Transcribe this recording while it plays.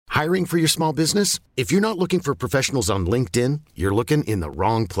Hiring for your small business? If you're not looking for professionals on LinkedIn, you're looking in the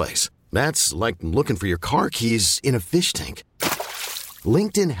wrong place. That's like looking for your car keys in a fish tank.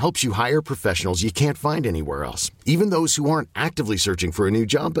 LinkedIn helps you hire professionals you can't find anywhere else, even those who aren't actively searching for a new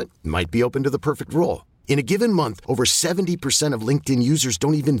job but might be open to the perfect role. In a given month, over 70% of LinkedIn users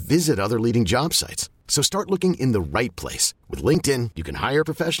don't even visit other leading job sites. So start looking in the right place. With LinkedIn, you can hire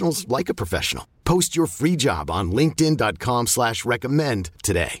professionals like a professional. Post your free job on linkedin.com/recommend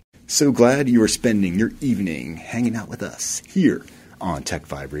today. So glad you are spending your evening hanging out with us here on Tech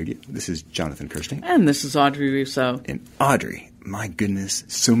Vibe Radio. This is Jonathan Kirsting. And this is Audrey Russo. And Audrey, my goodness,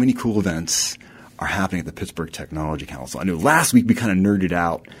 so many cool events are happening at the Pittsburgh Technology Council. I know last week we kind of nerded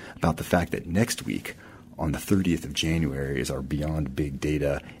out about the fact that next week, on the 30th of January, is our Beyond Big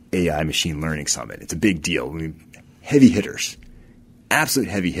Data AI Machine Learning Summit. It's a big deal. I mean, heavy hitters, absolute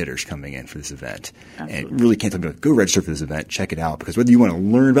heavy hitters coming in for this event. Absolutely. And really can't tell you, go register for this event, check it out, because whether you want to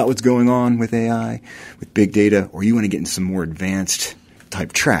learn about what's going on with AI, with big data, or you want to get into some more advanced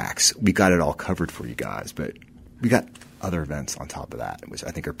type tracks, we got it all covered for you guys. But we got other events on top of that, which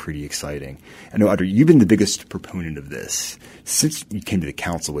I think are pretty exciting. I know, Audrey, you've been the biggest proponent of this since you came to the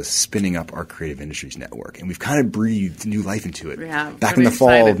council with spinning up our Creative Industries Network. And we've kind of breathed new life into it. We have. Back in the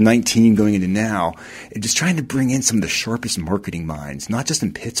fall of 19 going into now, and just trying to bring in some of the sharpest marketing minds, not just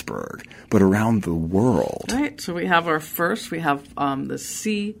in Pittsburgh, but around the world. Right. So we have the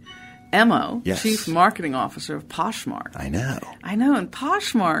CMO, yes. Chief Marketing Officer of Poshmark. I know. And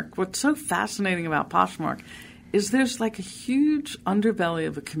Poshmark, what's so fascinating about Poshmark is there's like a huge underbelly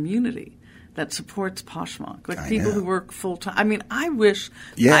of a community that supports Poshmark, like people who work full-time. I mean, I wish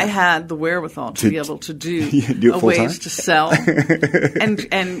I had the wherewithal to be able to do ways to sell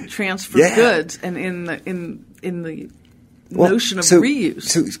and transfer goods, and in the notion of reuse.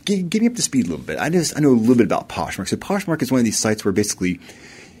 So get me up to speed a little bit. I know a little bit about Poshmark. So Poshmark is one of these sites where basically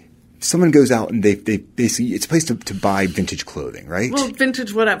someone goes out and they basically – it's a place to buy vintage clothing, right? Well,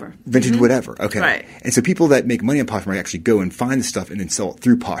 vintage whatever. Vintage whatever. Okay. Right. And so people that make money on Poshmark actually go and find the stuff and then sell it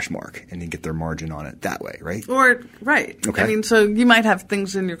through Poshmark and then get their margin on it that way, right? Right. Okay. I mean, so you might have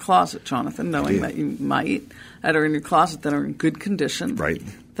things in your closet, Jonathan, knowing that you might, that are in your closet that are in good condition. Right.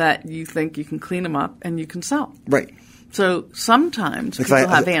 That you think you can clean them up and you can sell. Right. So sometimes people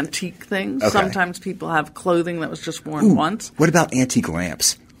have antique things. Okay. Sometimes people have clothing that was just worn once. What about antique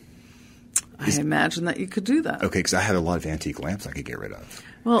lamps? I imagine that you could do that. Okay, because I have a lot of antique lamps I could get rid of.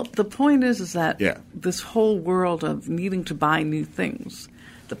 Well, the point is that this whole world of needing to buy new things,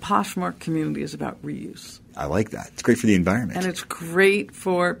 the Poshmark community is about reuse. I like that. It's great for the environment. And it's great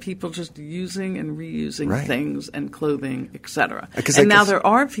for people just using and reusing things and clothing, et cetera. And now there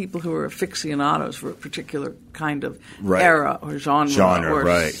are people who are aficionados for a particular kind of era or genre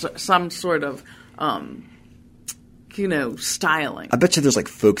or some sort of styling. I bet you there's like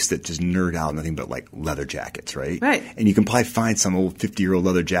folks that just nerd out nothing but like leather jackets, right? Right. And you can probably find some old 50-year-old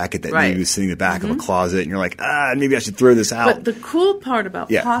leather jacket that maybe was sitting in the back of a closet and you're like, maybe I should throw this out. But the cool part about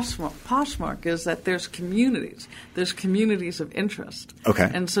Poshmark is that there's communities. There's communities of interest.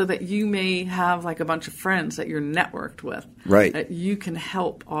 Okay. And so that you may have like a bunch of friends that you're networked with. Right. That you can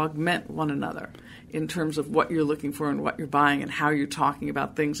help augment one another in terms of what you're looking for and what you're buying and how you're talking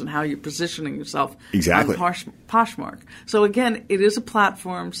about things and how you're positioning yourself on Poshmark. So again, it is a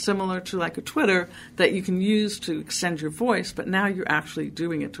platform similar to like a Twitter that you can use to extend your voice, but now you're actually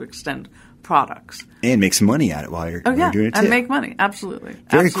doing it to extend products. And make some money at it while you're doing it too. And make money. Absolutely.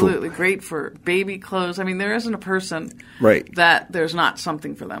 Very Absolutely. Cool. Great for baby clothes. I mean, there isn't a person that there's not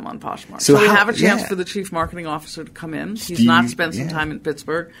something for them on Poshmark. So we have a chance for the Chief Marketing Officer to come in. He's not spent some time in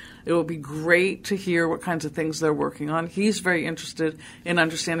Pittsburgh. It will be great to hear what kinds of things they're working on. He's very interested in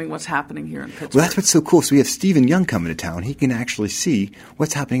understanding what's happening here in Pittsburgh. Well, that's what's so cool. So we have Stephen Young coming to town. He can actually see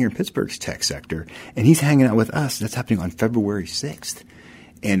what's happening here in Pittsburgh's tech sector. And he's hanging out with us. That's happening on February 6th.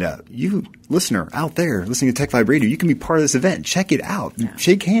 And you, listener out there listening to Tech Vibe Radio, you can be part of this event. Check it out. Yeah.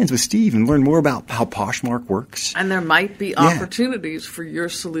 Shake hands with Steve and learn more about how Poshmark works. And there might be opportunities for your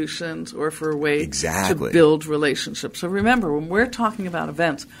solutions or for a way to build relationships. So remember, when we're talking about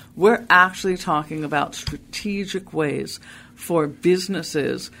events, we're actually talking about strategic ways for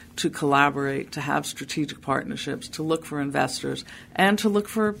businesses to collaborate, to have strategic partnerships, to look for investors, and to look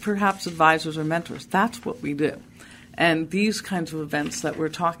for perhaps advisors or mentors. That's what we do. And these kinds of events that we're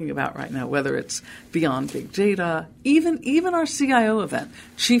talking about right now, whether it's Beyond Big Data, even our CIO event,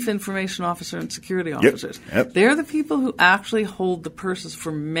 Chief Information Officer and Security Officers, they're the people who actually hold the purses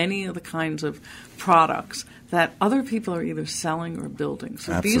for many of the kinds of products that other people are either selling or building.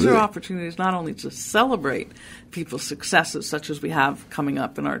 So these are opportunities not only to celebrate people's successes, such as we have coming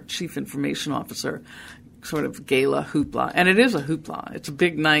up in our Chief Information Officer sort of gala hoopla. And it is a hoopla. It's a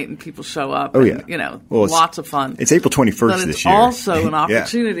big night and people show up. Oh, and, yeah. Lots of fun. It's April 21st this year. But it's also an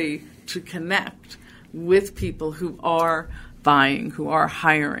opportunity to connect with people who are buying, who are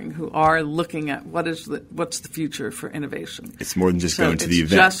hiring, who are looking at what's the future for innovation. It's more than just going to the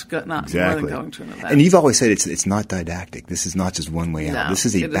event. It's just more than going to an event. And you've always said it's not didactic. This is not just one way out. This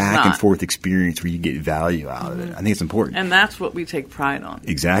is a back and forth experience where you get value out of it. I think it's important. And that's what we take pride on.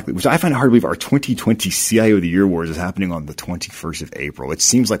 Exactly. Which I find it hard to believe our 2020 CIO of the Year Awards is happening on the 21st of April. It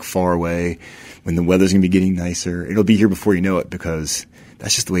seems like far away when the weather's going to be getting nicer. It'll be here before you know it because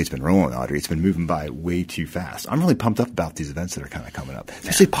that's just the way it's been rolling, Audrey. It's been moving by way too fast. I'm really pumped up about these events that are kind of coming up,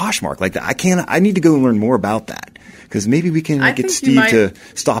 especially Poshmark. Like that, I need to go and learn more about that because maybe we can get Steve to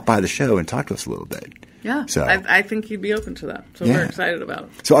stop by the show and talk to us a little bit. Yeah, so I think he'd be open to that. So we're excited about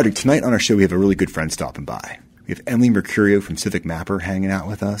it. So Audrey, tonight on our show we have a really good friend stopping by. We have Emily Mercurio from Civic Mapper hanging out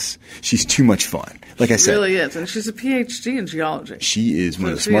with us. She's too much fun. Like I said. She really is. And she's a PhD in geology. She is one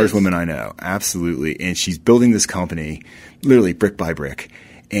of the smartest women I know. Absolutely. And she's building this company literally brick by brick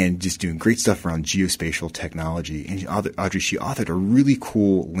and just doing great stuff around geospatial technology. And Audrey, she authored a really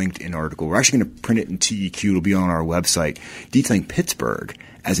cool LinkedIn article. We're actually going to print it in TEQ. It'll be on our website detailing Pittsburgh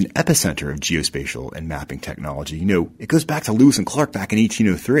as an epicenter of geospatial and mapping technology. You know, it goes back to Lewis and Clark back in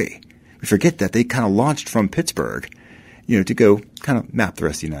 1803. We forget that they kind of launched from Pittsburgh, to go kind of map the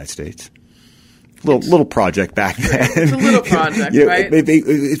rest of the United States. Little project back then. It's a little project, right?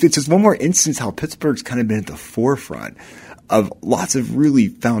 It's just one more instance how Pittsburgh's kind of been at the forefront of lots of really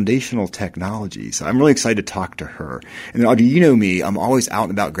foundational technology. So I'm really excited to talk to her. And then, Audrey, you know me, I'm always out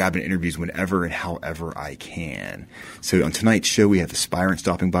and about grabbing interviews whenever and however I can. So on tonight's show, we have Aspirant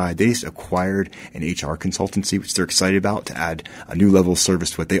stopping by. They just acquired an HR consultancy, which they're excited about, to add a new level of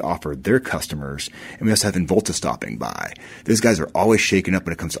service to what they offer their customers. And we also have Involta stopping by. Those guys are always shaken up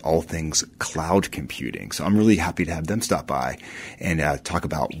when it comes to all things cloud computing. So I'm really happy to have them stop by and talk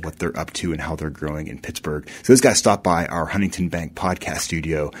about what they're up to and how they're growing in Pittsburgh. So those guys stopped by our Huntington Bank podcast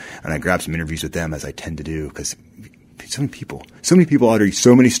studio, and I grabbed some interviews with them, as I tend to do, because so many people, Audrey,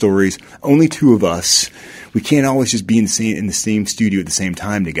 so many stories, only two of us. We can't always just be in the same studio at the same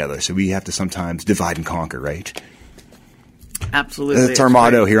time together, so we have to sometimes divide and conquer, right? Absolutely. That's our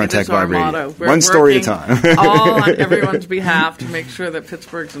motto here on Tech Vibe Radio. One story at a time. All on everyone's behalf to make sure that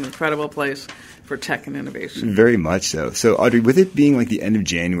Pittsburgh's an incredible place for tech and innovation. Very much so. So, Audrey, with it being like the end of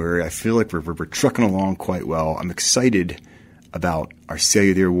January, I feel like we're trucking along quite well. I'm excited about our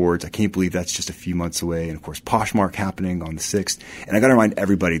CIO of the Year Awards. I can't believe that's just a few months away. And, of course, Poshmark happening on the 6th. And I got to remind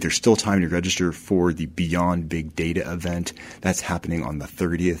everybody, there's still time to register for the Beyond Big Data event. That's happening on the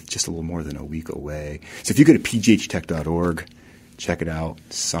 30th, just a little more than a week away. So if you go to pghtech.org, check it out,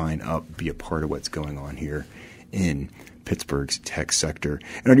 sign up, be a part of what's going on here in Pittsburgh's tech sector.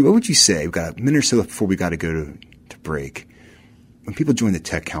 And, Audrey, what would you say? We've got a minute or so before we got to go to break. When people join the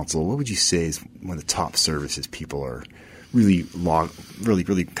Tech Council, what would you say is one of the top services people are really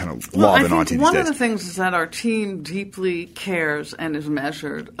kind of logging onto these days? One of the things is that our team deeply cares and is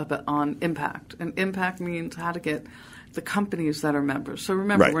measured on impact. And impact means how to get the companies that are members. So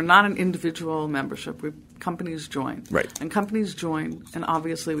remember, we're not an individual membership. Companies join. Right. And companies join, and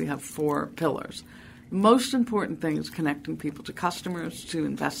obviously we have 4 pillars. The most important thing is connecting people to customers, to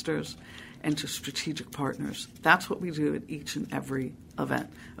investors, and to strategic partners. That's what we do at each and every event.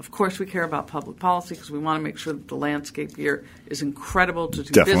 Of course, we care about public policy because we want to make sure that the landscape here is incredible to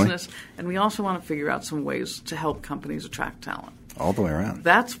do business, and we also want to figure out some ways to help companies attract talent. All the way around.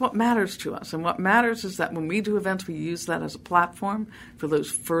 That's what matters to us. And what matters is that when we do events, we use that as a platform for those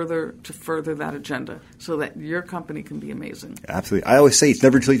further that agenda so that your company can be amazing. Absolutely. I always say it's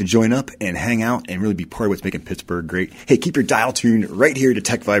never too late to join up and hang out and really be part of what's making Pittsburgh great. Hey, keep your dial tuned right here to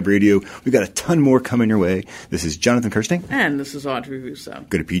Tech Vibe Radio. We've got a ton more coming your way. This is Jonathan Kirsting. And this is Audrey Russo.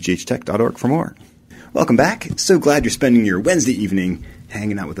 Go to pghtech.org for more. Welcome back. So glad you're spending your Wednesday evening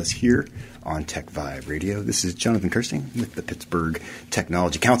hanging out with us here on Tech Vibe Radio. This is Jonathan Kirsting with the Pittsburgh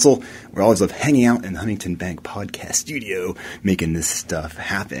Technology Council. We always love hanging out in the Huntington Bank podcast studio, making this stuff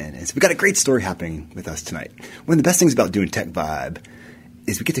happen. And so we've got a great story happening with us tonight. One of the best things about doing Tech Vibe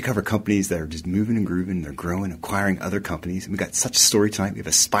is we get to cover companies that are just moving and grooving. They're growing, acquiring other companies. And we got such a story tonight. We have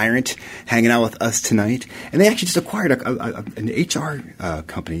Aspirant hanging out with us tonight. And they actually just acquired an HR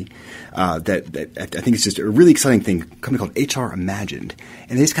company that I think is just a really exciting thing, a company called HR Imagined.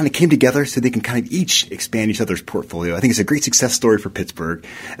 And they just kind of came together so they can kind of each expand each other's portfolio. I think it's a great success story for Pittsburgh.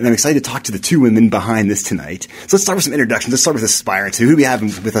 And I'm excited to talk to the 2 women behind this tonight. So let's start with some introductions. Let's start with Aspirant. So who do we have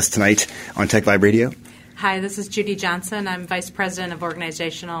with us tonight on Tech Vibe Radio? Hi, this is Judy Johnson. I'm Vice President of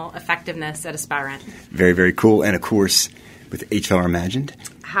Organizational Effectiveness at Aspirant. Very, very cool. And, of course, with HR Imagined.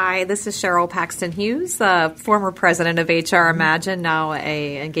 Hi, this is Cheryl Paxton Hughes, former president of HR Imagine, now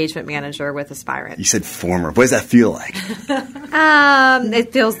a engagement manager with Aspirant. You said former. What does that feel like?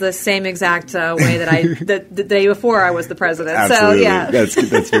 It feels the same exact way that the day before I was the president. Absolutely. So, yeah.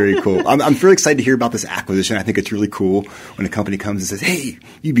 That's very cool. I'm really excited to hear about this acquisition. I think it's really cool when a company comes and says, hey,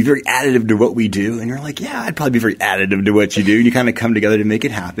 you'd be very additive to what we do. And you're like, yeah, I'd probably be very additive to what you do. And you kind of come together to make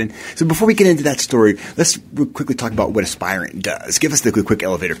it happen. So before we get into that story, let's quickly talk about what Aspirant does. Give us the quick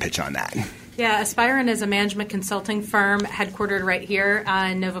elevator pitch on that. Yeah, Aspirant is a management consulting firm headquartered right here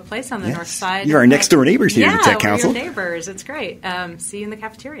in Nova Place on the north side. You're our next door neighbors here at the Tech Council. Yeah, we're your neighbors. It's great. See you in the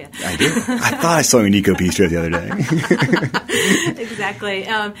cafeteria. I do. I thought I saw you in Eco Bistro the other day. Exactly.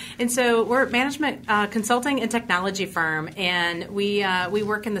 And so we're a management consulting and technology firm, and we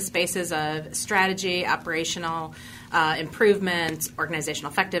work in the spaces of strategy, operational improvement, organizational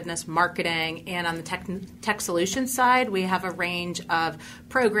effectiveness, marketing, and on the tech solutions side, we have a range of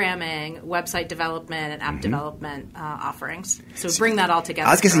programming, website development, and app development offerings. So we bring that all together.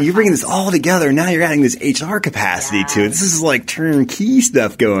 I was going to say, you're bringing this all together. Now you're adding this HR capacity to it. This is like turnkey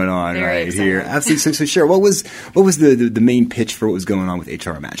stuff going on here. Absolutely. So Cheryl, what was the main pitch for what was going on with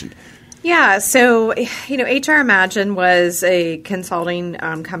HR Imagine? Yeah, so, HR Imagine was a consulting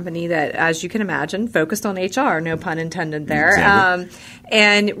company that, as you can imagine, focused on HR, no pun intended there. Exactly.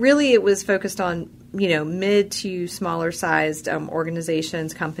 And really it was focused on, mid to smaller sized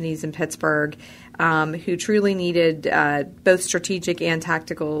organizations, companies in Pittsburgh who truly needed both strategic and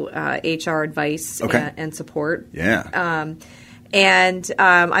tactical HR advice and support. Yeah. And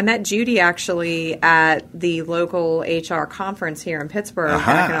I met Judy actually at the local HR conference here in Pittsburgh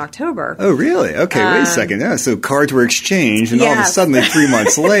back in October. Oh, really? Okay, wait a second. Yeah, so cards were exchanged, and all of a sudden, 3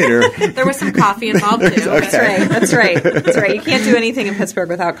 months later, there was some coffee involved too. Okay. That's right. You can't do anything in Pittsburgh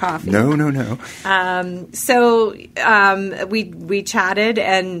without coffee. No. So we chatted,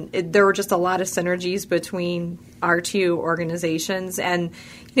 and there were just a lot of synergies between our two organizations. And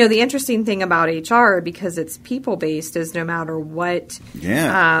the interesting thing about HR, because it's people-based, is no matter what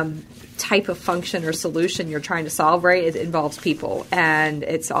type of function or solution you're trying to solve, right, it involves people. And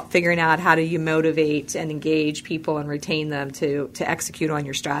it's figuring out how do you motivate and engage people and retain them to execute on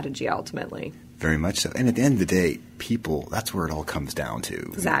your strategy ultimately. Very much so. And at the end of the day, people, that's where it all comes down to.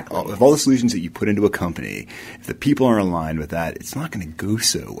 Exactly. Of all the solutions that you put into a company, if the people aren't aligned with that, it's not going to go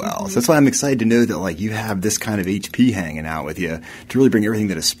so well. So that's why I'm excited to know that you have this kind of HP hanging out with you to really bring everything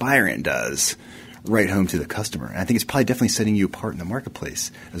that Aspirant does right home to the customer. And I think it's probably definitely setting you apart in the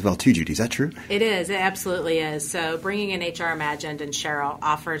marketplace as well too, Judy. Is that true? It is. It absolutely is. So bringing in HR Imagined and Cheryl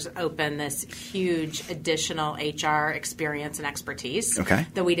offers open this huge additional HR experience and expertise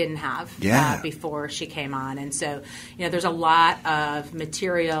that we didn't have before she came on. And so, there's a lot of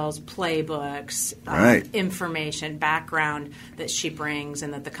materials, playbooks, information, background that she brings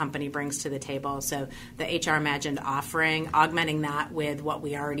and that the company brings to the table. So the HR Imagined offering, augmenting that with what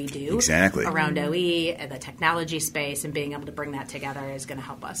we already do around OE, the technology space, and being able to bring that together is going to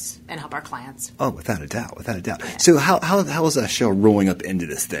help us and help our clients. Oh, without a doubt. Yeah. So how is Cheryl rolling up into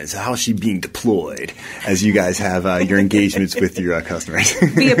this then? So how is she being deployed as you guys have your engagements with your customers?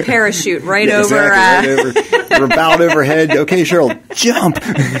 Be a parachute right over. We're bowed overhead. Okay, Cheryl, jump.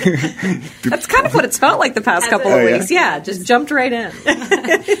 That's kind of what it's felt like the past couple of weeks. Yeah, just jumped right in.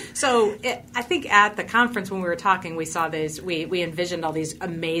 So I think at the conference when we were talking, we saw these. We envisioned all these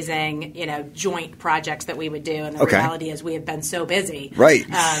amazing, joint projects that we would do, and the reality is we have been so busy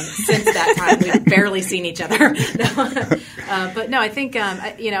since that time. We've barely seen each other. But no, I think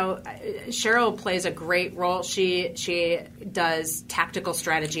Cheryl plays a great role. She does tactical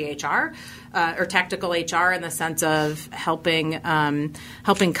strategy HR. Or tactical HR in the sense of helping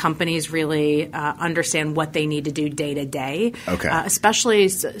companies really understand what they need to do day to day, especially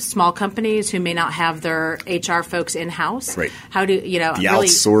small companies who may not have their HR folks in house. Right. How do the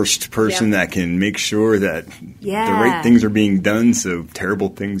outsourced person that can make sure that the right things are being done so terrible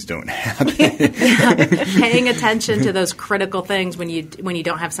things don't happen. Paying attention to those critical things when you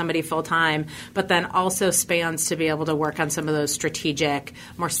don't have somebody full time, but then also spans to be able to work on some of those strategic,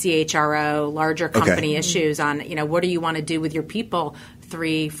 more CHRO, larger company issues on, what do you want to do with your people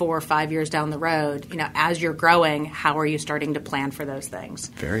 3, 4, 5 years down the road? As you're growing, how are you starting to plan for those things?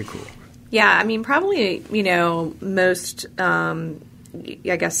 Very cool. Yeah, I mean, probably, most, I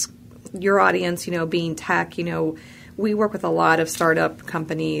guess, your audience, being tech, we work with a lot of startup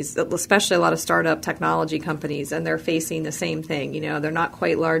companies, especially a lot of startup technology companies, and they're facing the same thing. They're not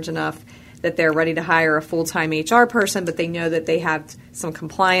quite large enough that they're ready to hire a full-time HR person, but they know that they have some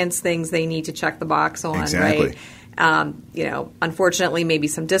compliance things they need to check the box on, right? Unfortunately, maybe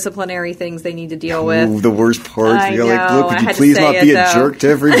some disciplinary things they need to deal with. The worst part. You're like, look, could you please not be a jerk to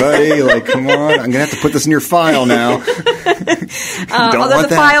everybody? Like, come on, I'm going to have to put this in your file now. Although the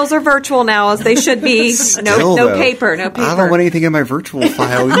files are virtual now, as they should be. No paper. I don't want anything in my virtual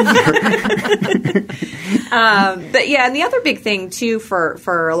file either. But yeah, and the other big thing too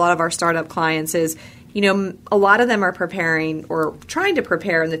for a lot of our startup clients is, a lot of them are preparing or trying to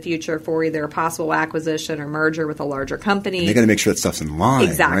prepare in the future for either a possible acquisition or merger with a larger company. And they got to make sure that stuff's in line,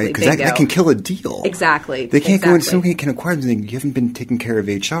 exactly, right? Because that can kill a deal. Exactly. They can't go in. Somebody can acquire them and you haven't been taking care of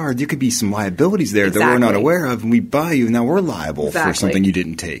HR. There could be some liabilities there that we're not aware of, and we buy you, and now we're liable for something you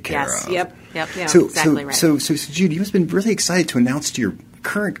didn't take care of. Yep. Exactly right. So, Judy, you must have been really excited to announce to your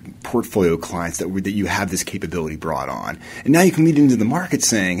current portfolio clients that you have this capability brought on. And now you can lead into the market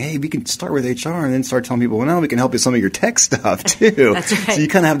saying, hey, we can start with HR and then start telling people, well, now we can help you with some of your tech stuff too. That's right. So you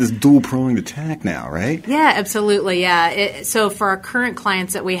kind of have this dual-pronged attack now, right? Yeah, absolutely, yeah. So for our current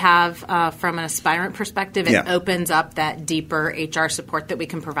clients that we have from an Aspirant perspective, it opens up that deeper HR support that we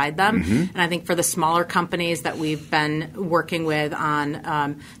can provide them. Mm-hmm. And I think for the smaller companies that we've been working with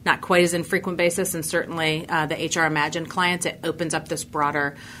on not quite as infrequent basis, and certainly the HR Imagine clients, it opens up this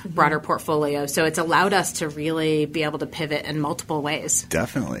broader portfolio. So it's allowed us to really be able to pivot in multiple ways.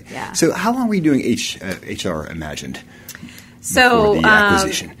 Definitely. Yeah. So how long were you doing HR Imagined? So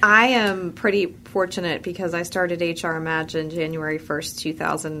I am pretty fortunate because I started HR Imagine January 1st,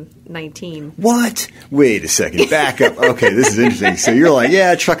 2019. What? Wait a second. Back up. Okay, this is interesting. So you're like,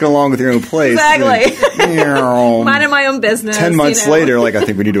 trucking along with your own place. Exactly. Minding my own business. 10 months later, like, I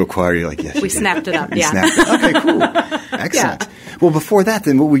think we need to acquire you. Like, yes. We snapped it up, Okay, cool. Excellent. Well, before that,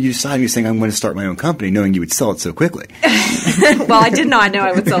 then, what were you deciding? You're saying, I'm going to start my own company, knowing you would sell it so quickly. Well, I did not know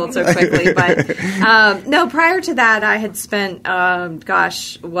I would sell it so quickly. But, no, prior to that, I had spent,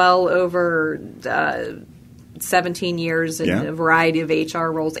 well over 17 years in a variety of HR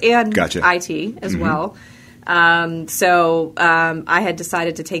roles and IT as well. So I had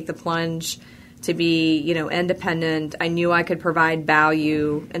decided to take the plunge to be, independent. I knew I could provide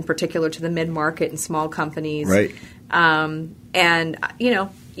value, in particular to the mid-market and small companies. Right. And,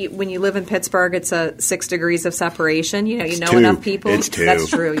 when you live in Pittsburgh, it's 6 degrees of separation. You know enough people. It's 2. That's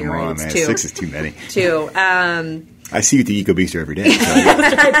true. You're right. It's man. 2. 6 is too many. 2. I see you at the Eco Bistro every day.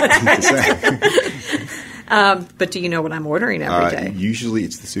 So. But do you know what I'm ordering every day? Usually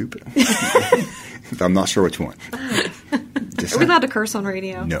it's the soup. I'm not sure which one. Are we allowed to curse on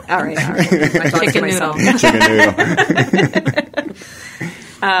radio? No. All right. Chicken noodle.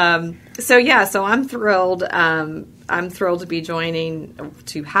 So I'm thrilled. I'm thrilled to be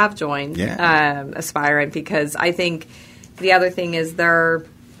have joined Aspirant, because I think the other thing is their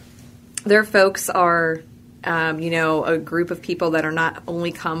folks are a group of people that are not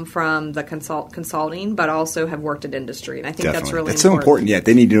only come from the consulting, but also have worked in industry. And I think that's really important. So important. Yeah,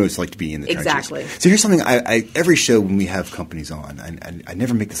 they need to know what it's like to be in the trenches. Exactly. So here's something every show when we have companies on, I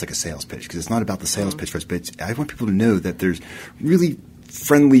never make this like a sales pitch, because it's not about the sales pitch for us, but I want people to know that there's really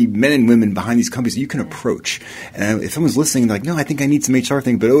friendly men and women behind these companies that you can approach. And if someone's listening, like, no, I think I need some HR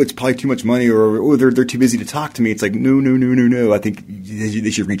thing, but it's probably too much money, or they're too busy to talk to me. It's like, no. I think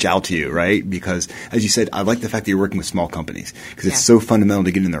they should reach out to you, right? Because, as you said, I like the fact that you're working with small companies, because it's so fundamental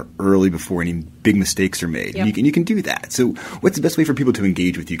to get in there early before any big mistakes are made. Yep. And you can do that. So what's the best way for people to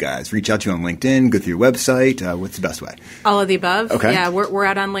engage with you guys? Reach out to you on LinkedIn, go through your website. What's the best way? All of the above. Okay. Yeah, we're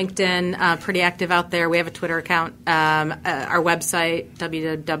out on LinkedIn, pretty active out there. We have a Twitter account, our website,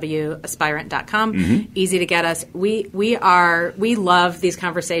 www.aspirant.com. Mm-hmm. Easy to get us. We love these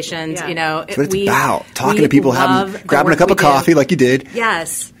conversations. Yeah. That's what it's about. Talking to people, grabbing a cup of coffee like you did.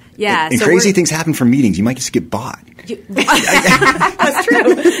 Yes. Yeah. And crazy things happen from meetings. You might just get bought. That's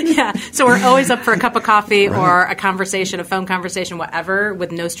true. Yeah. So we're always up for a cup of coffee or a conversation, a phone conversation, whatever,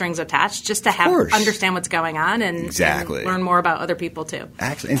 with no strings attached, just to understand what's going on and learn more about other people too.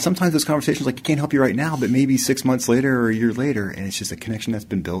 Actually, and sometimes those conversations, like, you can't help you right now, but maybe 6 months later or a year later, and it's just a connection that's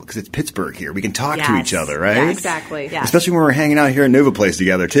been built because it's Pittsburgh here. We can talk to each other, right? Yeah, exactly. Yes. Especially when we're hanging out here at Nova Place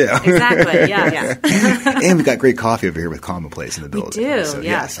together too. Exactly. Yeah. And we've got great coffee over here with Common Place in the building. We do. So,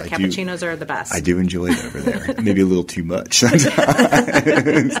 yes. Cappuccinos are the best. I do enjoy it over there. Maybe a little too much. I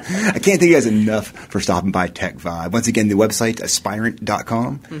can't thank you guys enough for stopping by Tech Vibe. Once again, the website,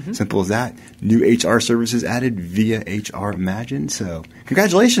 aspirant.com. Mm-hmm. Simple as that. New HR services added via HR Imagine. So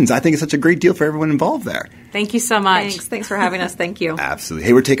congratulations. I think it's such a great deal for everyone involved there. Thank you so much. Thanks for having us. Thank you. Absolutely.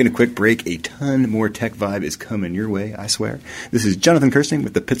 Hey, we're taking a quick break. A ton more Tech Vibe is coming your way, I swear. This is Jonathan Kirsting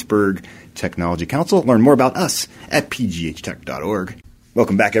with the Pittsburgh Technology Council. Learn more about us at pghtech.org.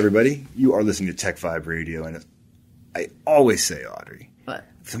 Welcome back, everybody. You are listening to Tech Vibe Radio, and I always say, Audrey, what?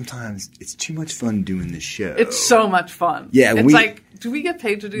 sometimes it's too much fun doing this show. It's so much fun. Yeah. It's like, do we get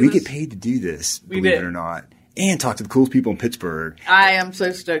paid to do this? We get paid to do this, believe it or not. And talk to the coolest people in Pittsburgh. I am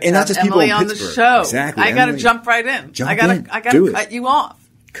so stoked. And not just Emily people in on Pittsburgh. the show. Exactly. I got to jump right in. I got to cut you off.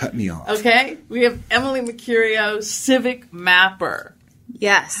 Cut me off. Okay. We have Emily Mercurio, Civic Mapper.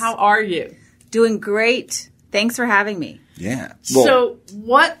 Yes. How are you? Doing great. Thanks for having me. Yeah. Well, so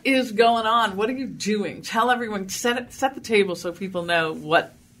what is going on? What are you doing? Tell everyone, set the table so people know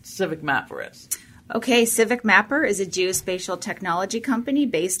what Civic Mapper is. Okay, Civic Mapper is a geospatial technology company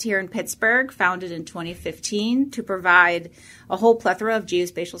based here in Pittsburgh, founded in 2015 to provide a whole plethora of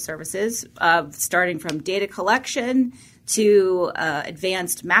geospatial services, starting from data collection to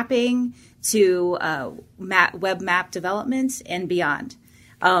advanced mapping to web map development and beyond.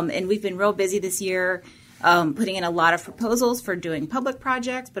 And we've been real busy this year putting in a lot of proposals for doing public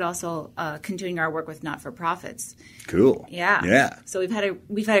projects, but also continuing our work with not-for-profits. Cool. Yeah. So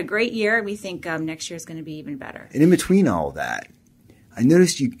we've had a great year, and we think next year is going to be even better. And in between all of that, I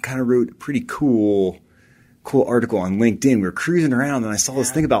noticed you kind of wrote a pretty cool article on LinkedIn. We were cruising around, and I saw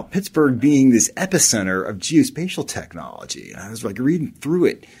this thing about Pittsburgh being this epicenter of geospatial technology. And I was like reading through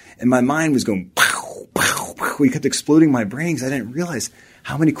it, and my mind was going pow, pow, pow. It kept exploding my brain because I didn't realize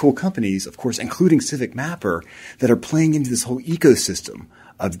how many cool companies, of course, including Civic Mapper, that are playing into this whole ecosystem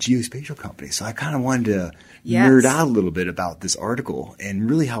of geospatial companies. So I kind of wanted to nerd out a little bit about this article and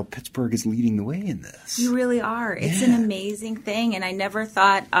really how Pittsburgh is leading the way in this. You really are. It's an amazing thing. And I never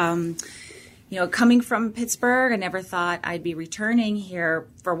thought, coming from Pittsburgh, I never thought I'd be returning here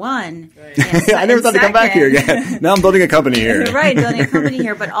for one. Right. I never thought to come back here again. Now I'm building a company here. Right, building a company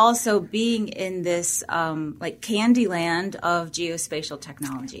here, but also being in this candy land of geospatial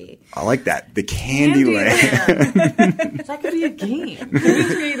technology. I like that. The candy land. That could be a game. Can we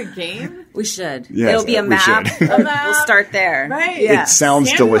create a game? We should. Yes, it'll be a map. We'll start there. Right. Yeah. It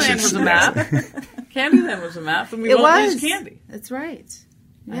sounds delicious. Was a map. Candyland was a map, and we won't use candy. That's right.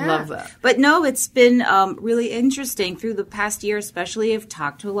 Yeah. I love that. But no, it's been really interesting through the past year, especially. I've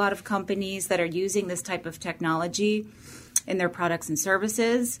talked to a lot of companies that are using this type of technology in their products and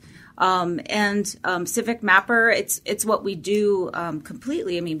services. And Civic Mapper, it's what we do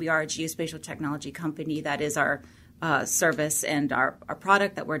completely. I mean, we are a geospatial technology company. That is our service and our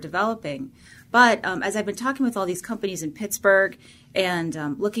product that we're developing. But as I've been talking with all these companies in Pittsburgh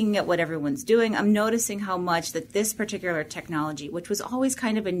and looking at what everyone's doing, I'm noticing how much that this particular technology, which was always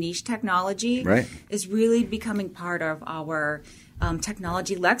kind of a niche technology, is really becoming part of our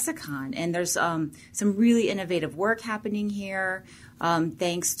technology lexicon. And there's some really innovative work happening here,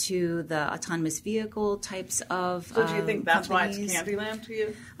 thanks to the autonomous vehicle types of So do you think that's companies. Why it's Candyland to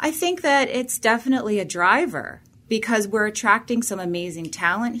you? I think that it's definitely a driver, because we're attracting some amazing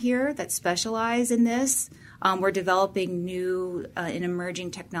talent here that specialize in this. We're developing new and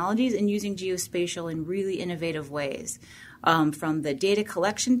emerging technologies and using geospatial in really innovative ways, from the data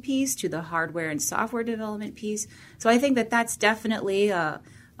collection piece to the hardware and software development piece. So I think that that's definitely a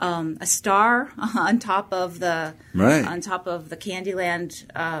star on top of the Candyland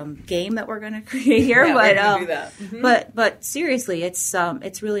game that we're going to create here. Yeah, we're gonna do that. Mm-hmm. But seriously,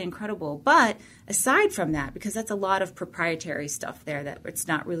 it's really incredible. But aside from that, because that's a lot of proprietary stuff there that it's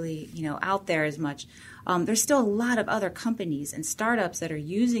not really out there as much. There's still a lot of other companies and startups that are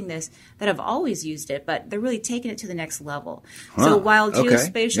using this that have always used it, but they're really taking it to the next level. So while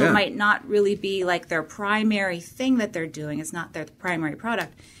geospatial might not really be like their primary thing that they're doing, it's not their primary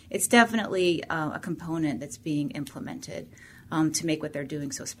product, it's definitely a component that's being implemented to make what they're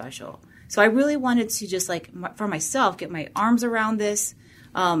doing so special. So I really wanted to just for myself, get my arms around this.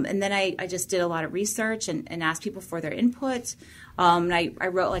 And then I just did a lot of research and asked people for their input. And I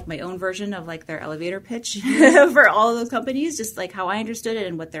wrote my own version of their elevator pitch for all of those companies, just how I understood it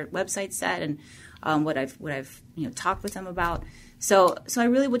and what their website said and what I've talked with them about. So I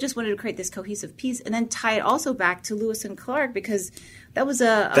really just wanted to create this cohesive piece and then tie it also back to Lewis and Clark, because that was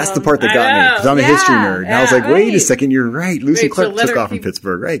that's the part that got me, because I'm a history nerd. And I was like, wait a second, you're right. Lewis and Clark took off from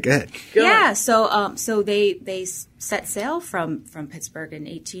Pittsburgh. Right, go ahead. Yeah, so they set sail from Pittsburgh in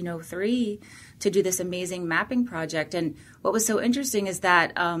 1803 to do this amazing mapping project. And what was so interesting is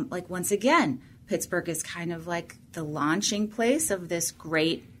that, once again, Pittsburgh is kind of like the launching place of this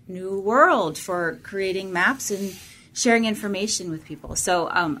great new world for creating maps and sharing information with people. So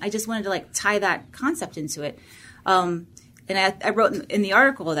I just wanted to tie that concept into it. And I wrote in the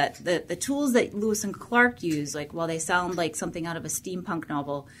article that the tools that Lewis and Clark use, while they sound like something out of a steampunk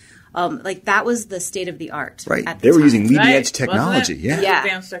novel, that was the state of the art. Right. They were using leading edge technology. Yeah.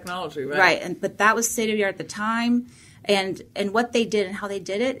 Advanced technology, right? Right. But that was state of the art at the time. And what they did and how they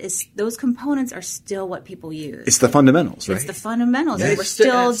did it is those components are still what people use. It's the fundamentals, right? It's the fundamentals. Yes. And we're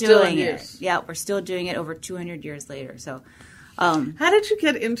still doing it. Yeah, we're still doing it over 200 years later. So, how did you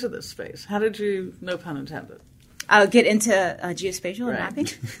get into this space? How did you, no pun intended, get into geospatial and mapping?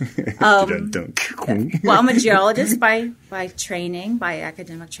 Well, I'm a geologist by training, by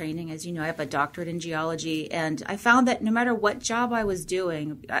academic training. As you know, I have a doctorate in geology, and I found that no matter what job I was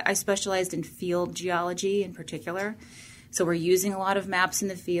doing, I specialized in field geology in particular. So we're using a lot of maps in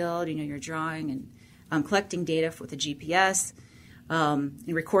the field. You're drawing and collecting data with a GPS, and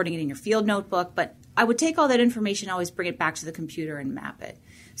recording it in your field notebook. But I would take all that information, always bring it back to the computer and map it.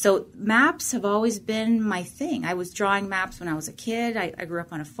 So maps have always been my thing. I was drawing maps when I was a kid. I grew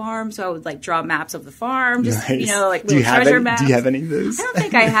up on a farm, so I would draw maps of the farm, just like little treasure maps. Do you have any of those? I don't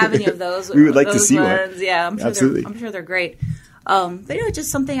think I have any of those. We would like to see ones. one. Yeah, I'm sure they're great. But it's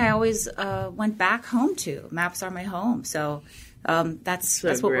just something I always went back home to. Maps are my home, so that's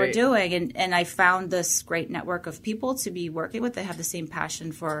what we're doing. And I found this great network of people to be working with that have the same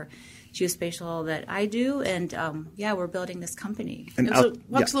passion for geospatial that I do, and we're building this company. And so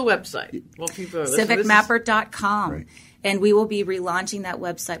what's the website? Well, people civicmapper.com. Right. And we will be relaunching that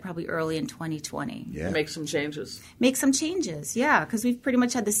website probably early in 2020. Yeah. Make some changes, yeah, because we've pretty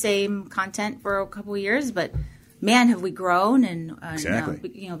much had the same content for a couple of years, but man, have we grown and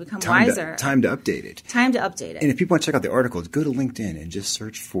become wiser. Time to update it. And if people want to check out the articles, go to LinkedIn and just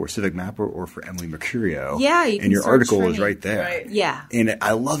search for Civic Mapper or for Emily Mercurio. Yeah, you can and your search article for is me. right there. Right. Yeah. And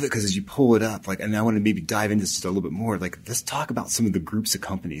I love it because as you pull it up, and I want to maybe dive into this just a little bit more, let's talk about some of the groups of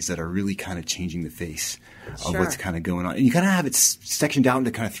companies that are really kind of changing the face of what's kind of going on. And you kind of have it sectioned out into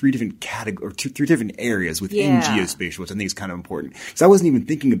kind of three different categories, three different areas within geospatial, which I think is kind of important. Because I wasn't even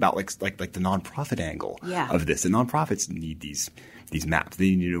thinking about like the nonprofit angle of this. The nonprofits need these maps.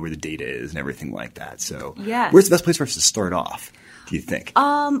 They need to know where the data is and everything like that. So where's the best place for us to start off, do you think?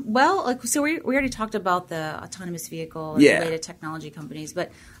 So we already talked about the autonomous vehicle and related technology companies,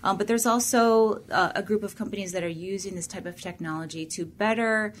 but there's also a group of companies that are using this type of technology to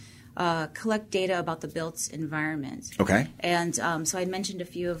better collect data about the built environment. Okay. And so I mentioned a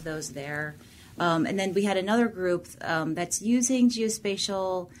few of those there. And then we had another group that's using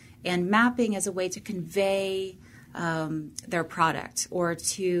geospatial and mapping as a way to convey their product or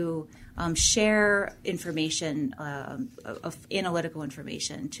to share information, of analytical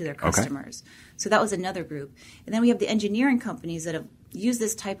information to their customers. Okay. So that was another group. And then we have the engineering companies that have used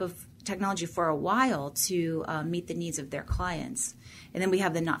this type of technology for a while to meet the needs of their clients. And then we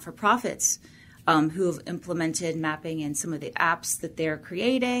have the not-for-profits who have implemented mapping in some of the apps that they're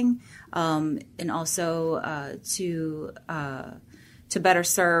creating, and also to better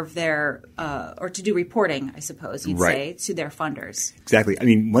serve their or to do reporting, I suppose you'd say, to their funders. Exactly. I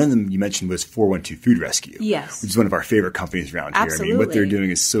mean, one of them you mentioned was 412 Food Rescue. Yes. Which is one of our favorite companies around here. Absolutely. I mean, what they're doing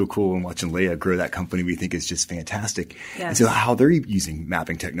is so cool, and watching Leah grow that company we think is just fantastic. Yes. And so how they're using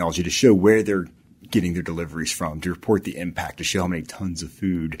mapping technology to show where they're getting their deliveries from, to report the impact, to show how many tons of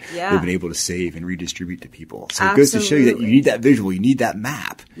food they've been able to save and redistribute to people. So it goes to show you that you need that visual, you need that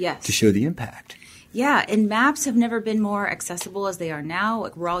map to show the impact. Yeah, and maps have never been more accessible as they are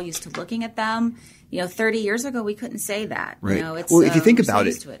now. We're all used to looking at them. 30 years ago, we couldn't say that. Right. If you think about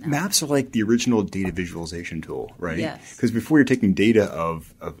it, maps are like the original data visualization tool, right? Yes. Because before you're taking data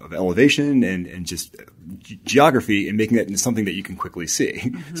of elevation and just geography and making that into something that you can quickly see.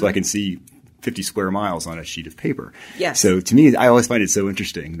 Mm-hmm. So I can see 50 square miles on a sheet of paper. Yes. So to me, I always find it so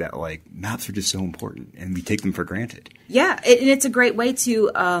interesting that maps are just so important and we take them for granted. Yeah, and it's a great way to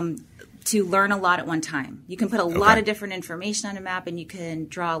learn a lot at one time. You can put a lot of different information on a map, and you can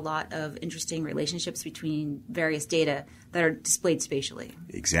draw a lot of interesting relationships between various data that are displayed spatially.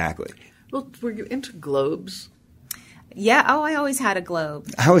 Exactly. Well, were you into globes? Yeah. Oh, I always had a globe.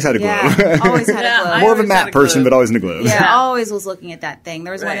 I always had a globe. Yeah, always had a globe. More of a map person, but always in a globe. Yeah, I always was looking at that thing.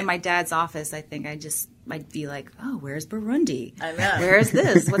 There was one in my dad's office. I think I'd be like, oh, where's Burundi? I know. Where's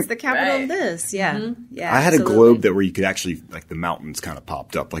this? What's the capital of this? Yeah. Mm-hmm. Yeah. I had a globe where you could actually, the mountains kind of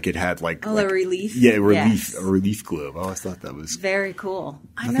popped up. It had a relief? Yeah, a relief globe. I always thought that was very cool.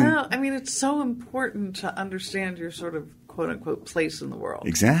 I know. I mean, it's so important to understand your sort of quote-unquote place in the world.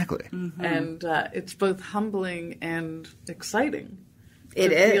 Exactly. Mm-hmm. And it's both humbling and exciting to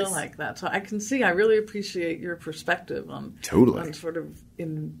feel like that. So I can see, I really appreciate your perspective on sort of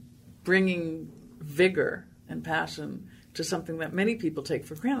in bringing vigor and passion to something that many people take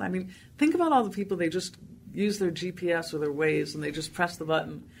for granted. I mean, think about all the people, they just use their GPS or their Waze and they just press the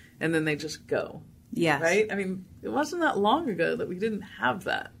button and then they just go. Yes. Right? I mean, it wasn't that long ago that we didn't have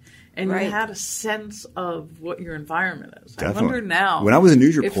that. And you had a sense of what your environment is. Definitely. I wonder now. When I was a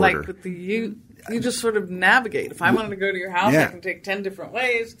news reporter. If, like, with you just sort of navigate. If I wanted to go to your house, I can take 10 different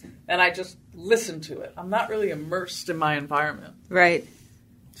ways, and I just listen to it. I'm not really immersed in my environment. Right.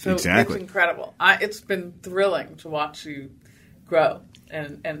 So it's incredible. It's been thrilling to watch you grow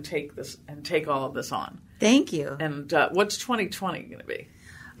and take all of this on. Thank you. And what's 2020 going to be?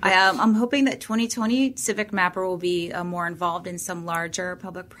 I'm hoping that 2020 Civic Mapper will be more involved in some larger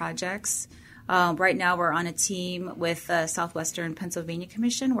public projects. Right now we're on a team with the Southwestern Pennsylvania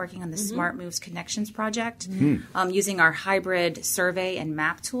Commission working on the Smart Moves Connections project, using our hybrid survey and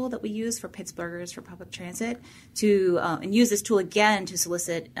map tool that we use for Pittsburghers for public transit and use this tool again to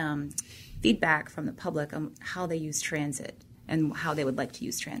solicit feedback from the public on how they use transit and how they would like to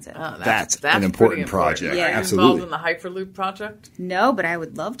use transit. That's an important project. Yeah. Absolutely. Involved in the Hyperloop project? No, but I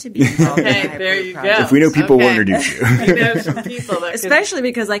would love to be involved in the Hyperloop there you project. go. If we know people, we'll introduce you. We know some people that especially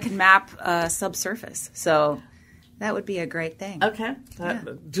because I can map subsurface. So that would be a great thing. Okay.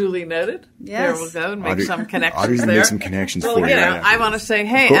 Duly noted. Yes. There we'll go and make some connections Audrey's there. Make some connections for you. I want to say,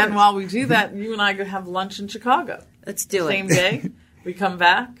 hey, and while we do that, you and I go have lunch in Chicago. Let's do it. Same day. We come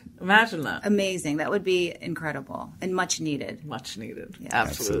back. Imagine that. Amazing. That would be incredible and much needed. Much needed. Yeah.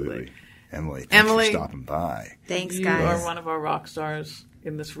 Absolutely. Emily, thanks for stopping by. Thanks, you guys. You are one of our rock stars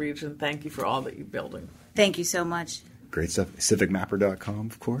in this region. Thank you for all that you're building. Thank you so much. Great stuff. CivicMapper.com,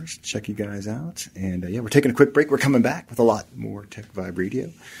 of course. Check you guys out. And we're taking a quick break. We're coming back with a lot more Tech Vibe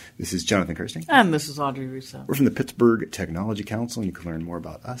Radio. This is Jonathan Kirsting. And this is Audrey Russo. We're from the Pittsburgh Technology Council, and you can learn more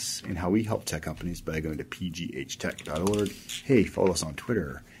about us and how we help tech companies by going to pghtech.org. Hey, follow us on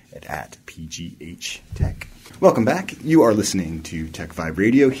Twitter at pghtech. Welcome back. You are listening to Tech Vibe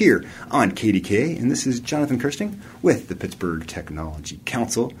Radio here on KDKA, and this is Jonathan Kirsting with the Pittsburgh Technology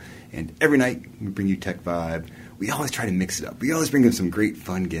Council. And every night we bring you Tech Vibe. We always try to mix it up. We always bring in some great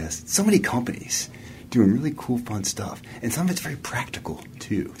fun guests. So many companies doing really cool, fun stuff. And some of it's very practical,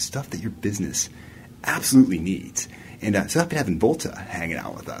 too. Stuff that your business absolutely needs. And so happy to have Involta hanging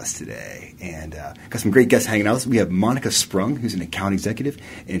out with us today. And got some great guests hanging out with us. We have Monica Sprung, who's an account executive.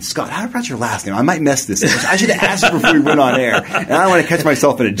 And Scott, how do I pronounce your last name? I might mess this up. I should have asked before we went on air. And I don't want to catch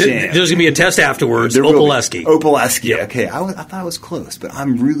myself in a jam. There's going to be a test afterwards. Opaleski. Opaleski. Yep. Okay. I thought I was close. But I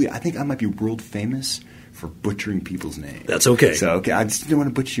think I might be world famous for butchering people's names. That's okay. So, I just didn't want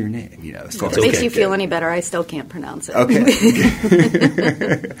to butcher your name, If it makes you feel any better, I still can't pronounce it. Okay.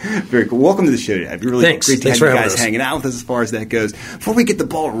 Very cool. Welcome to the show today. It'd be really great to have you guys hanging out with us as far as that goes. Before we get the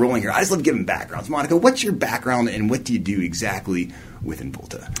ball rolling here, I just love giving backgrounds. Monica, what's your background and what do you do exactly with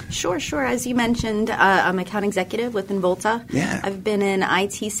Involta? Sure. As you mentioned, I'm account executive with Involta. Yeah. I've been in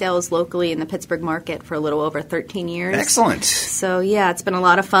IT sales locally in the Pittsburgh market for a little over 13 years. Excellent. So, it's been a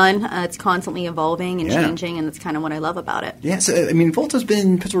lot of fun. It's constantly evolving and changing, and that's kind of what I love about it. Yeah, so, Involta's been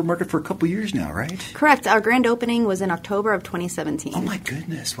in the Pittsburgh market for a couple years now, right? Correct. Our grand opening was in October of 2017. Oh, my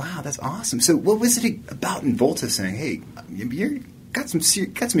goodness. Wow, that's awesome. So what was it about Involta saying, hey, you're got some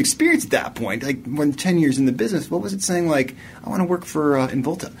experience at that point, like more than 10 years in the business. What was it saying, like, I want to work for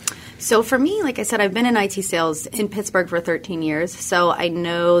Involta? So for me, like I said, I've been in IT sales in Pittsburgh for 13 years, so I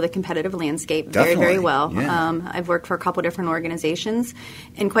know the competitive landscape very, very well. Yeah. I've worked for a couple different organizations,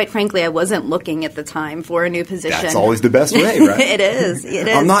 and quite frankly, I wasn't looking at the time for a new position. That's always the best way, right? It is.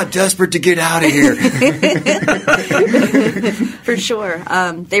 I'm not desperate to get out of here. For sure.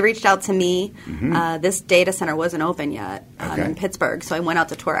 They reached out to me. Mm-hmm. This data center wasn't open yet Okay. in Pittsburgh, so I went out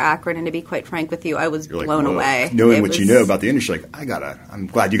to tour Akron, and to be quite frank with you, I was You're blown away. Knowing what you know about the industry, I'm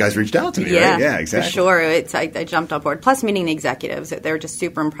glad you guys reached out to me, right? Yeah, exactly. For sure. I jumped on board. Plus meeting the executives. They were just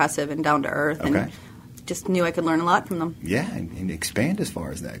super impressive and down to earth. Okay. And just knew I could learn a lot from them. Yeah, and expand as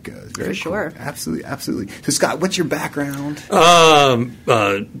far as that goes. Very For sure. Cool. Absolutely. So, Scott, what's your background?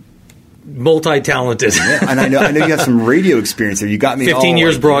 Multi-talented. Yeah, and I know you have some radio experience there. You got me 15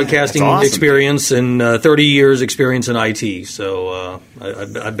 years broadcasting awesome. Experience and 30 years experience in IT. So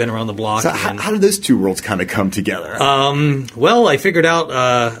I've been around the block. So how did those two worlds kind of come together? Well, I figured out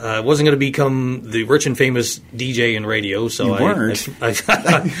I wasn't going to become the rich and famous DJ in radio. So you weren't.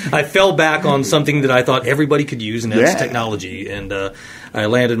 I fell back on something that I thought everybody could use, and that's technology. And I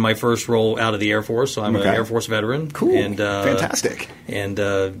landed my first role out of the Air Force, so I'm an Air Force veteran. Cool. And, fantastic. And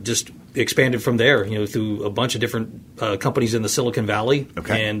just expanded from there, through a bunch of different companies in the Silicon Valley,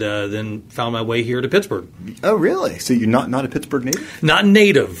 and then found my way here to Pittsburgh. Oh, really? So you're not a Pittsburgh native? Not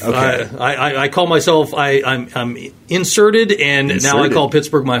native. Okay. I call myself I'm inserted, and now I call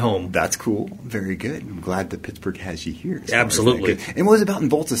Pittsburgh my home. That's cool. Very good. I'm glad that Pittsburgh has you here. Absolutely. And what was it about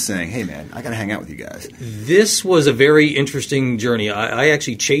Involta saying, hey, man, I got to hang out with you guys? This was a very interesting journey. I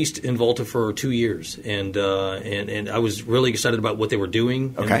actually chased Involta for 2 years, and I was really excited about what they were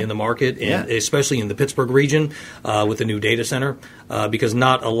doing in the market, and especially in the Pittsburgh region with the new data center, because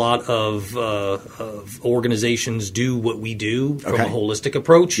not a lot of organizations do what we do from a holistic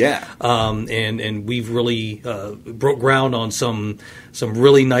approach. Yeah. And we've really broke ground on some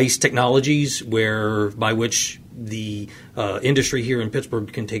really nice technologies by which the industry here in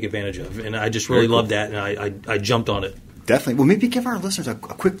Pittsburgh can take advantage of. And I just really love that, and I jumped on it. Definitely. Well, maybe give our listeners a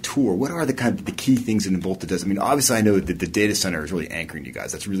quick tour. What are the key things that Involta does? I mean, obviously, I know that the data center is really anchoring you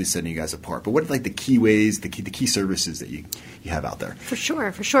guys. That's really setting you guys apart. But what are the key ways, the key services that you have out there? For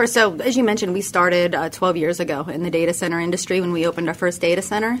sure. So, as you mentioned, we started 12 years ago in the data center industry when we opened our first data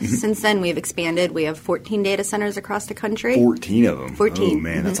center. Mm-hmm. Since then, we've expanded. We have 14 data centers across the country. 14 of them? 14. Oh,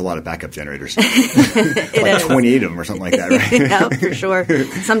 man, that's a lot of backup generators. Like 28 of them or something like that, right? Yeah, for sure.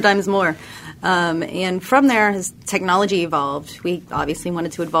 Sometimes more. And from there, as technology evolved, we obviously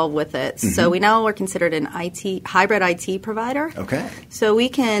wanted to evolve with it. Mm-hmm. So we now are considered an hybrid IT provider. Okay. So we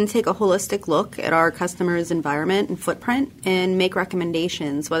can take a holistic look at our customers' environment and footprint and make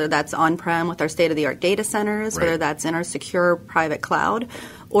recommendations, whether that's on-prem with our state-of-the-art data centers, whether that's in our secure private cloud,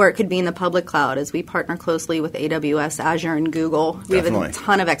 or it could be in the public cloud as we partner closely with AWS, Azure, and Google. We have a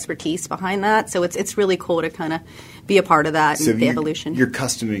ton of expertise behind that, so it's really cool to kind of be a part and the evolution. You're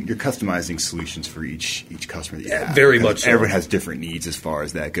customizing solutions for each customer that you have. Very much so. Everyone has different needs as far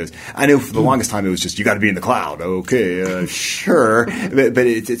as that goes. I know for the longest time it was just, you got to be in the cloud. Okay, sure. But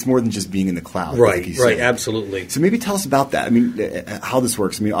it's more than just being in the cloud. Right, absolutely. So maybe tell us about that. I mean, how this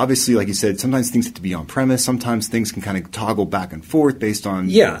works. I mean, obviously, like you said, sometimes things have to be on-premise. Sometimes things can kind of toggle back and forth based on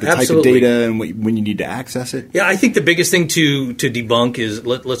the type of data and when you need to access it. Yeah, I think the biggest thing to debunk is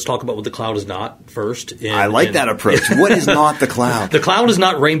let's talk about what the cloud is not first. I like that approach. What is not the cloud? The cloud is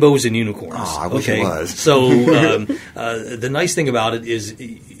not rainbows and unicorns. Oh, I wish it was. So the nice thing about it is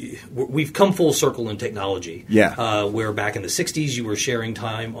we've come full circle in technology. Yeah. Where back in the 60s you were sharing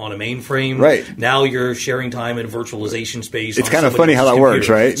time on a mainframe. Right. Now you're sharing time in a virtualization space. It's kind of funny how that works,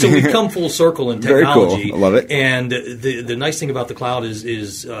 right? So we've come full circle in technology. Very cool. I love it. And the nice thing about the cloud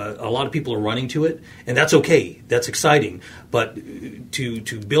is a lot of people are running to it, and that's okay. That's exciting. But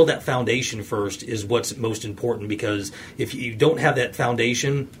to build that foundation first is what's most important, because if you don't have that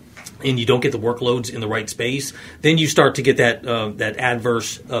foundation and you don't get the workloads in the right space, then you start to get that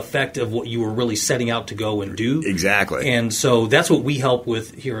adverse effect of what you were really setting out to go and do. Exactly. And so that's what we help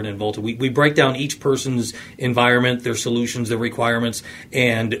with here at Involta. We break down each person's environment, their solutions, their requirements,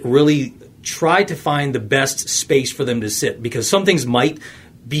 and really try to find the best space for them to sit, because some things might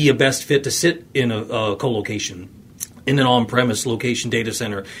be a best fit to sit in a co-location, in an on-premise location data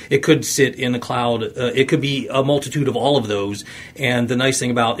center. It could sit in the cloud. It could be a multitude of all of those. And the nice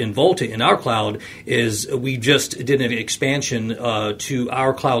thing about Involta in our cloud is we just did an expansion to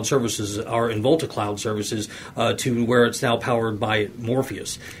our cloud services, our Involta cloud services, to where it's now powered by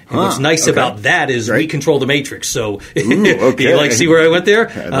Morpheus. And what's nice about that is we control the matrix. So you see where I went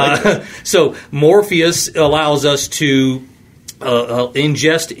there? So Morpheus allows us to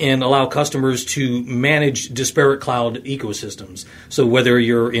ingest and allow customers to manage disparate cloud ecosystems. So whether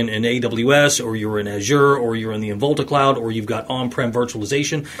you're in an AWS or you're in Azure or you're in the Involta cloud or you've got on-prem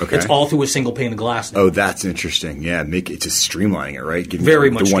virtualization, it's all through a single pane of glass now. Oh, that's interesting. Yeah, make it just streamlining it, right? Giving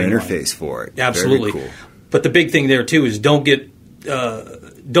Very much the one interface for it. Absolutely. Very cool. But the big thing there too is don't get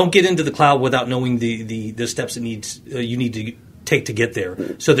into the cloud without knowing the steps that you need to take to get there.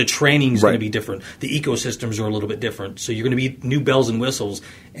 So the training is going to be different. The ecosystems are a little bit different. So you're going to be new bells and whistles,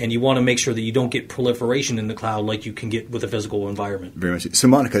 and you want to make sure that you don't get proliferation in the cloud like you can get with a physical environment. Very much. So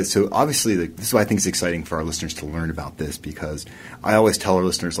Monica, obviously this is why I think it's exciting for our listeners to learn about this, because I always tell our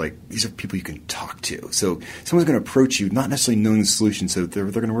listeners, these are people you can talk to. So someone's going to approach you not necessarily knowing the solution, so they're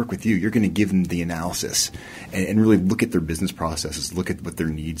going to work with you. You're going to give them the analysis and really look at their business processes, look at what their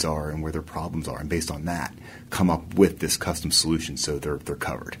needs are and where their problems are, and based on that, come up with this custom solution so they're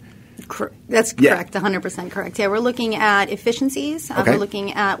covered. That's correct, 100% correct. Yeah, we're looking at efficiencies. We're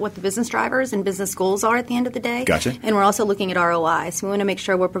looking at what the business drivers and business goals are at the end of the day. Gotcha. And we're also looking at ROI. So we want to make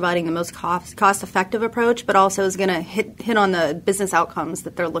sure we're providing the most cost-effective approach, but also is going to hit on the business outcomes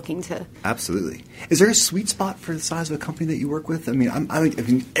that they're looking to. Absolutely. Is there a sweet spot for the size of a company that you work with? I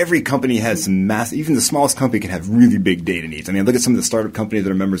mean, every company has some massive, even the smallest company can have really big data needs. I mean, look at some of the startup companies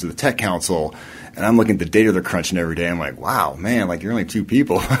that are members of the Tech Council, and I'm looking at the data they're crunching every day. I'm like, wow, man, like you're only 2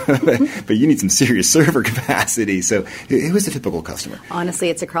 people, but you need some serious server capacity. So who is the typical customer? Honestly,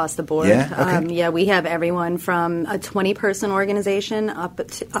 it's across the board. Yeah? Okay. We have everyone from a 20-person organization up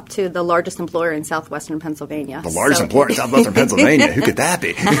to the largest employer in southwestern Pennsylvania. The largest employer in southwestern Pennsylvania? Who could that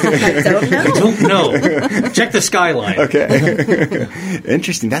be? I don't know. Check the skyline. Okay.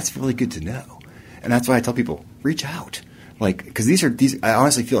 Interesting. That's really good to know. And that's why I tell people, reach out. Like, because I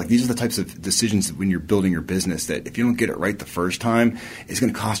honestly feel like these are the types of decisions that when you're building your business that if you don't get it right the first time, it's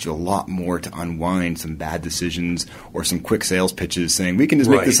going to cost you a lot more to unwind some bad decisions or some quick sales pitches saying, we can just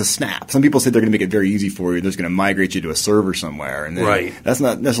make this a snap. Some people say they're going to make it very easy for you. They're just going to migrate you to a server somewhere. And then that's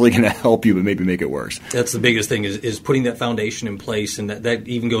not necessarily going to help you, but maybe make it worse. That's the biggest thing is putting that foundation in place. And that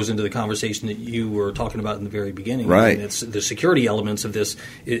even goes into the conversation that you were talking about in the very beginning. Right. And it's the security elements of this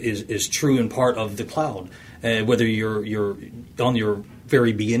is true in part of the cloud. Whether you're on your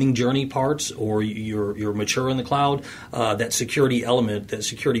very beginning journey parts or you're mature in the cloud, that security element, that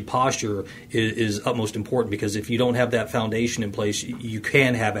security posture is utmost important, because if you don't have that foundation in place, you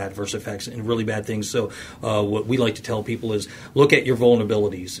can have adverse effects and really bad things. So what we like to tell people is look at your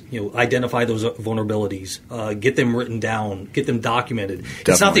vulnerabilities, identify those vulnerabilities, get them written down, get them documented.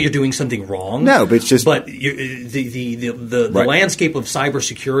 Definitely. It's not that you're doing something wrong. No, but it's just the landscape of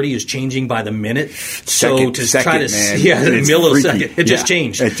cybersecurity is changing by the minute. Millisecond. It just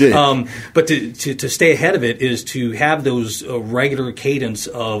changed. It did. But to stay ahead of it is to have those regular cadence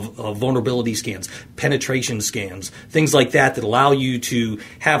of vulnerability scans, penetration scans, things like that allow you to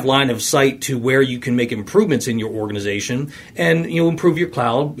have line of sight to where you can make improvements in your organization and improve your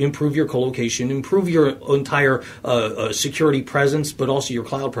cloud, improve your colocation, improve your entire security presence, but also your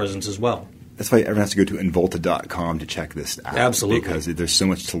cloud presence as well. That's why everyone has to go to Involta.com to check this out. Absolutely. Because there's so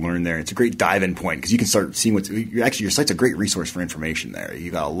much to learn there. It's a great dive-in point because you can start seeing your site's a great resource for information there.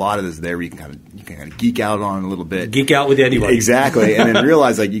 You got a lot of this there where you can kind of geek out on a little bit. Geek out with anybody. Exactly. And then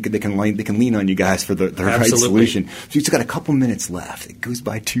realize like they can lean on you guys for the right solution. So you still got a couple minutes left. It goes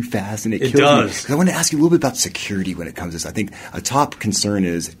by too fast and it kills me. I want to ask you a little bit about security when it comes to this. I think a top concern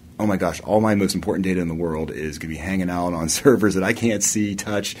is, oh my gosh, all my most important data in the world is going to be hanging out on servers that I can't see,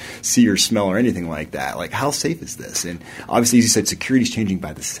 touch, see or smell or anything like that. Like, how safe is this? And obviously, as you said, security is changing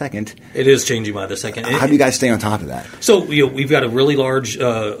by the second. It is changing by the second. How do you guys stay on top of that? So we've got a really large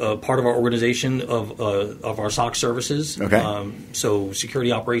part of our organization of our SOC services. Okay. So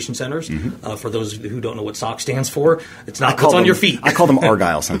security operations centers. Mm-hmm. For those who don't know what SOC stands for, it's not what's on your feet. I call them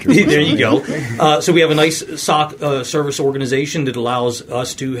Argyle centers. There you go. So we have a nice SOC service organization that allows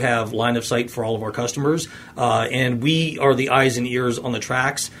us to have line of sight for all of our customers, and we are the eyes and ears on the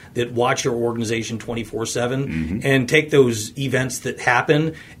tracks that watch your organization 24/7 and take those events that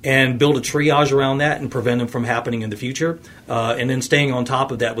happen and build a triage around that and prevent them from happening in the future, and then staying on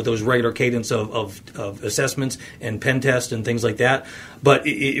top of that with those regular cadence of assessments and pen tests and things like that. But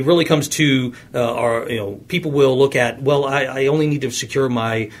it really comes to our people will look at, well, I only need to secure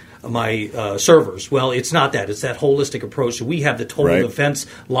my servers. Well, it's not that. It's that holistic approach. So we have the total defense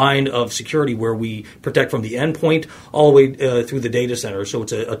line of security where we protect from the endpoint all the way through the data center. So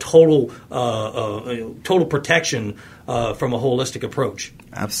it's a total protection from a holistic approach.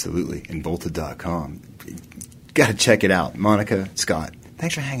 Absolutely. Involta.com. Got to check it out. Monica, Scott,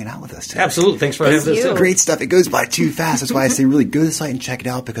 thanks for hanging out with us today. Absolutely. Thanks for having us. Great stuff. It goes by too fast. That's why I say really go to the site and check it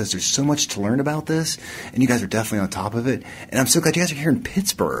out because there's so much to learn about this, and you guys are definitely on top of it. And I'm so glad you guys are here in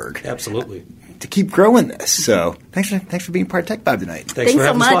Pittsburgh. Absolutely. To keep growing this. So thanks for being part of Tech Vibe tonight. Thanks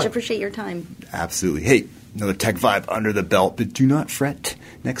so much. Appreciate your time. Absolutely. Hey, another Tech Vibe under the belt, but do not fret.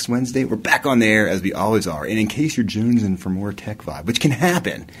 Next Wednesday, we're back on the air as we always are. And in case you're jonesing for more Tech Vibe, which can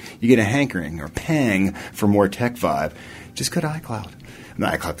happen, you get a hankering or pang for more Tech Vibe, just go to iCloud.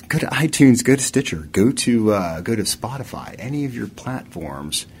 Not iCloud. Go to iTunes. Go to Stitcher. Go to Spotify. Any of your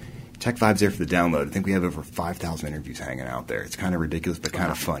platforms. Tech Vibe's there for the download. I think we have over 5,000 interviews hanging out there. It's kind of ridiculous, but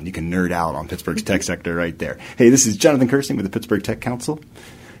kind of fun. You can nerd out on Pittsburgh's tech sector right there. Hey, this is Jonathan Kersting with the Pittsburgh Tech Council.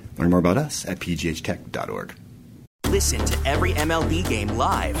 Learn more about us at pghtech.org. Listen to every MLB game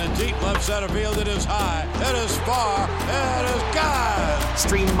live. In the deep left center field, it is high, it is far, it is gone.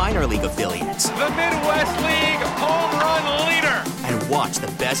 Stream minor league affiliates. The Midwest League home run leader. And watch the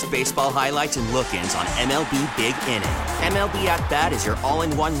best best baseball highlights and look-ins on MLB Big Inning. MLB At Bat is your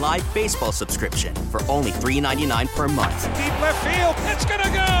all-in-one live baseball subscription for only $3.99 per month. Deep left field, it's gonna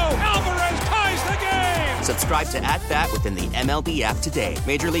go! Alvarez ties the game! Subscribe to At Bat within the MLB app today.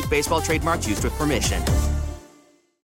 Major League Baseball trademarks used with permission.